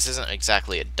 I mean, this isn't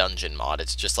exactly a dungeon mod,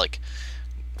 it's just like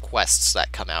quests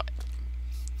that come out.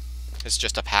 It's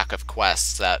just a pack of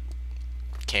quests that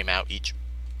came out each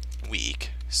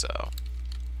week, so...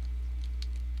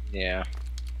 Yeah.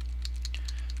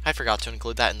 I forgot to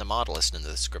include that in the mod list in the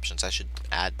descriptions. I should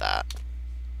add that.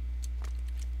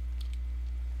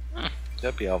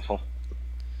 That'd be helpful.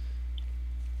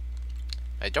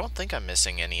 I don't think I'm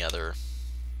missing any other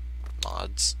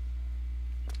mods.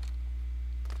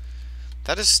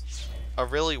 That is a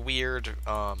really weird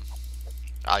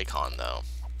icon, though.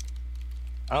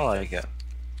 I like it.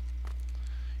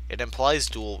 It implies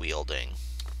dual wielding.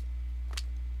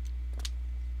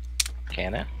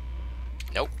 Can it?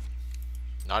 Nope.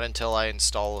 Not until I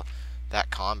install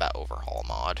that combat overhaul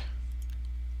mod.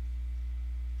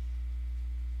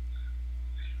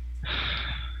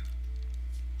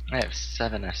 I have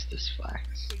 7 Estus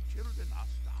flags.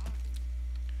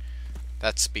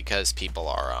 That's because people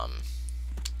are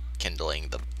kindling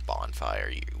the bonfire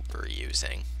you were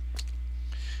using.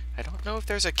 I don't know if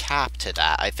there's a cap to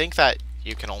that. I think that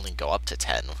you can only go up to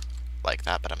 10 like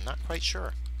that, but I'm not quite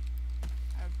sure.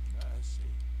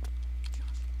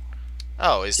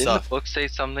 Oh, Didn't the book say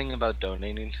something about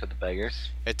donating to the beggars?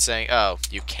 It's saying, oh,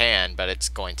 you can, but it's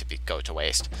going to go to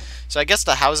waste. So I guess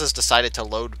the houses decided to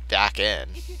load back in.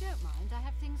 If you don't mind, I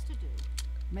have things to do.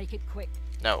 Make it quick.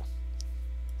 No.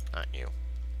 Not you.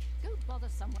 Go bother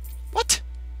someone. What?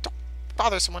 Don't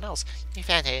bother someone else. You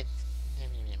found it.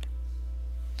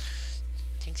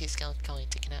 Thieves Guild going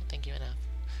taken out. Thank you enough.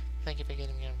 Thank you for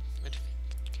getting me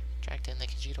tracked in.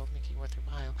 Like you don't make it worth your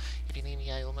while. If you need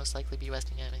me, I will most likely be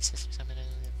resting at my sister's summit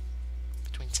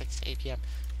between 6 to 8 p.m.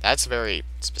 That's very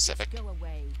specific. Go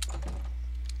away.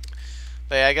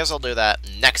 But yeah, I guess I'll do that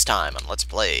next time on Let's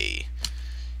Play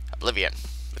Oblivion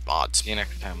with mods. See you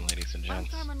next time, ladies and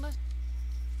gents.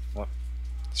 What?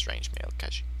 Strange mail,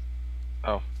 Kashi.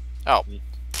 Oh. Oh.